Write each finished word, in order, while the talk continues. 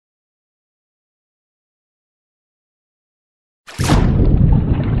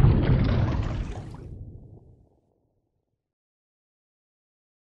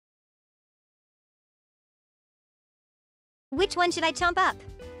Which one should I chomp up?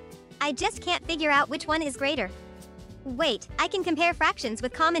 I just can't figure out which one is greater. Wait, I can compare fractions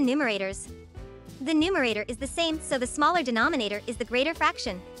with common numerators. The numerator is the same, so the smaller denominator is the greater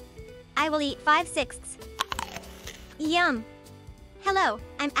fraction. I will eat 5/6. Yum! Hello,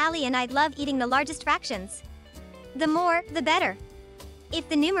 I'm Allie and I'd love eating the largest fractions. The more, the better. If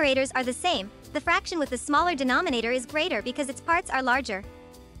the numerators are the same, the fraction with the smaller denominator is greater because its parts are larger.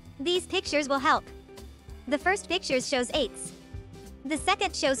 These pictures will help. The first picture shows eighths. The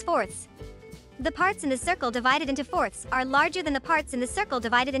second shows fourths. The parts in the circle divided into fourths are larger than the parts in the circle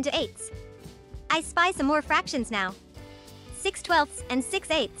divided into eighths. I spy some more fractions now. 6/12 and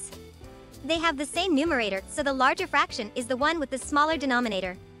 6/8. They have the same numerator, so the larger fraction is the one with the smaller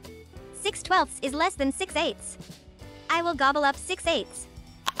denominator. 6/12 is less than 6/8. I will gobble up 6/8.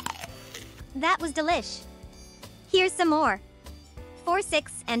 That was delish. Here's some more.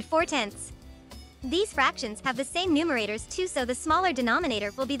 4/6 and 4/10. These fractions have the same numerators too, so the smaller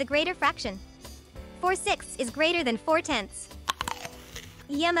denominator will be the greater fraction. 4/6 is greater than 4/10.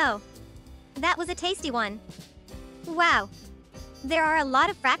 Yummo! That was a tasty one. Wow! There are a lot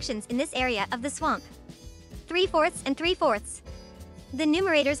of fractions in this area of the swamp. 3/4 and 3/4. The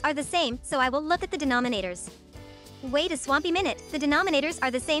numerators are the same, so I will look at the denominators. Wait a swampy minute, the denominators are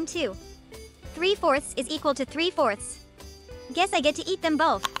the same too. 3/4 is equal to 3/4. Guess I get to eat them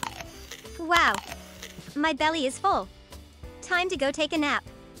both. Wow! My belly is full. Time to go take a nap.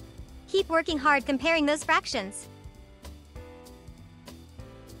 Keep working hard comparing those fractions.